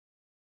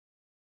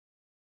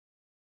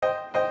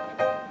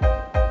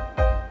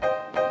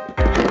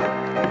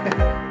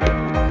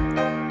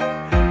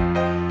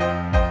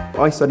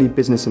I studied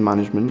business and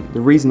management.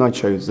 The reason I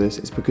chose this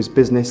is because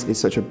business is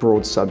such a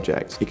broad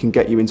subject. It can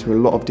get you into a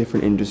lot of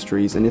different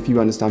industries, and if you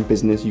understand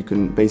business, you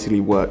can basically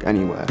work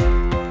anywhere.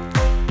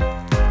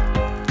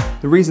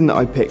 The reason that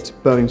I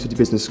picked Birmingham City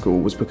Business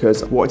School was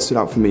because what stood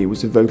out for me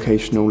was the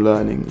vocational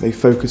learning. They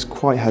focus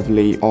quite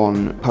heavily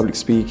on public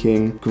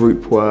speaking,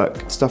 group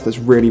work, stuff that's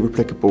really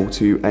applicable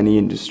to any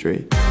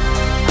industry.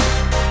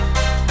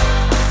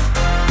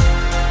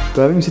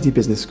 Birmingham City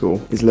Business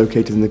School is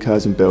located in the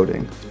Curzon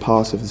building,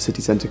 part of the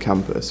city centre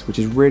campus, which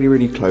is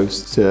really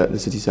close to the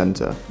city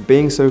centre.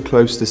 Being so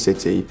close to the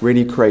city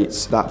really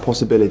creates that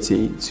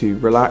possibility to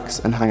relax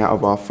and hang out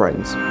with our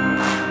friends.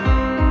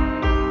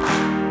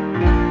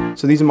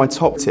 So these are my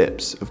top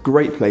tips of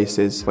great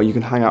places where you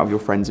can hang out with your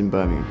friends in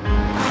Birmingham.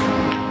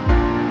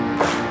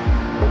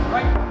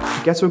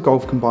 Ghetto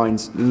Golf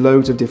combines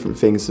loads of different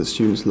things that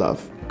students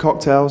love.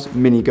 Cocktails,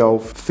 mini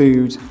golf,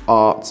 food,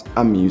 art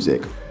and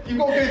music. You've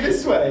got to go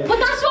this way. But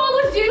that's what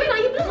I was doing, are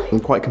you blind? I'm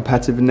quite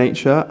competitive in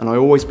nature, and I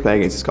always play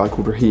against this guy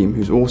called Raheem,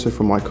 who's also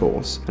from my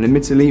course. And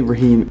admittedly,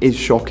 Raheem is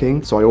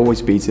shocking, so I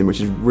always beat him,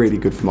 which is really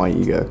good for my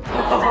ego.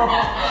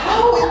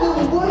 How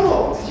in the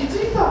world did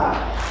you do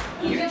that?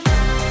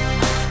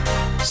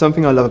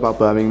 Something I love about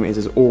Birmingham is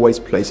there's always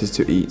places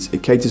to eat.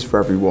 It caters for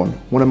everyone.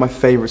 One of my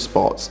favourite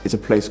spots is a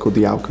place called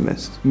The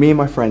Alchemist. Me and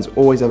my friends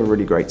always have a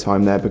really great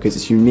time there because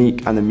it's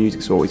unique and the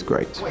music's always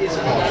great.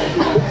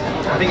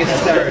 I think it's a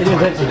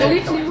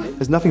stereotype.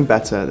 There's nothing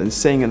better than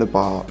sitting at the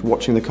bar,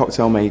 watching the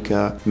cocktail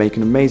maker make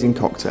an amazing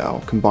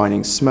cocktail,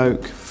 combining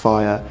smoke,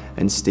 fire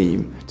and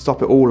steam. To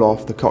top it all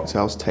off, the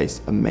cocktails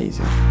taste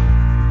amazing.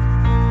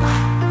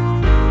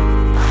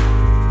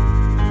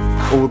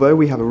 Although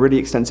we have a really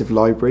extensive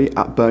library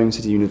at Birmingham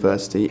City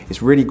University,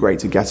 it's really great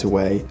to get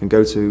away and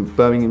go to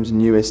Birmingham's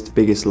newest,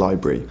 biggest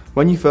library.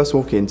 When you first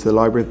walk into the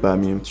Library of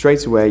Birmingham,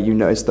 straight away you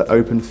notice the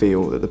open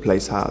feel that the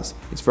place has.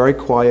 It's very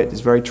quiet, it's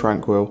very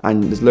tranquil,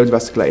 and there's loads of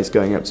escalators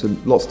going up to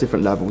lots of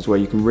different levels where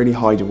you can really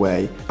hide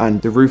away.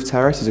 And the roof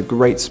terrace is a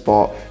great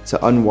spot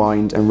to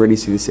unwind and really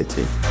see the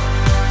city.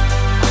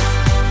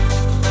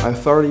 I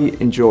thoroughly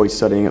enjoy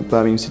studying at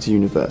Birmingham City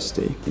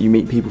University. You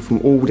meet people from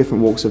all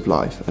different walks of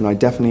life, and I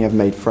definitely have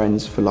made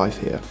friends for life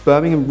here.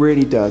 Birmingham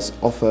really does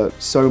offer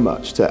so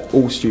much to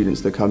all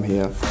students that come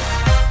here.